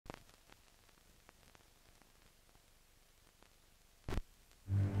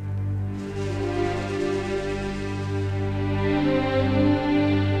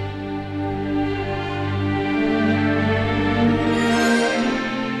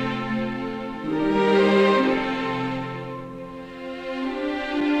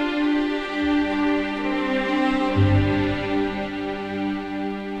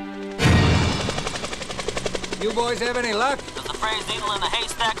boys have any luck? Does the phrase needle in the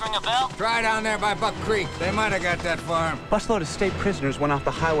haystack ring a bell? Try down there by Buck Creek. They might have got that farm. Busload of state prisoners went off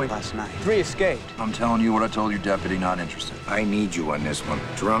the highway last night. 3 escaped. I'm telling you what I told your deputy, not interested. I need you on this one.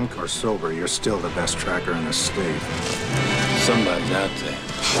 Drunk or sober, you're still the best tracker in the state. Somebody's out there.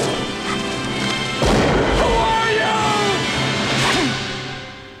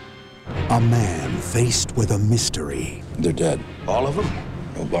 A man faced with a mystery. They're dead. All of them?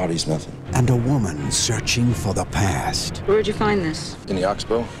 No bodies, nothing. And a woman searching for the past. Where'd you find this? In the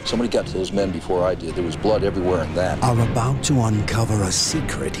Oxbow. Somebody got to those men before I did. There was blood everywhere in that. Are about to uncover a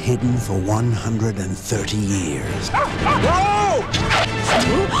secret hidden for 130 years. No!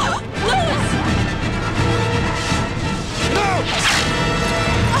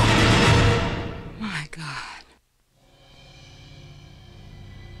 My God.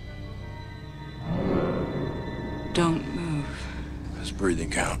 Don't move. His breathing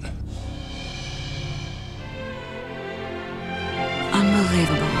count.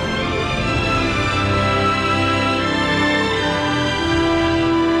 Unbelievable.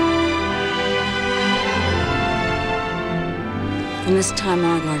 From this time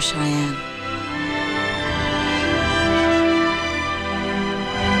on, our Cheyenne.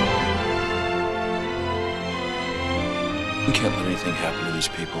 We can't let anything happen to these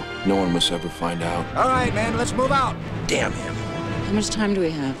people. No one must ever find out. All right, man, let's move out. Damn him. How much time do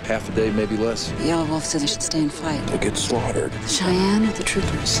we have? Half a day, maybe less. The Yellow Wolf said they should stay and fight. They'll get slaughtered. The Cheyenne or the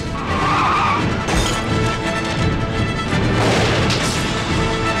troopers?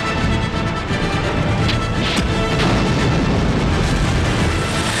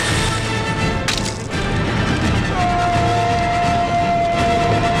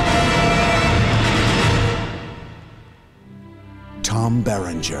 Tom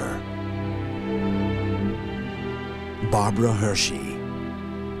Berenger, Barbara Hershey,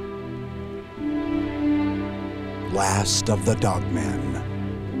 last of the Dogmen.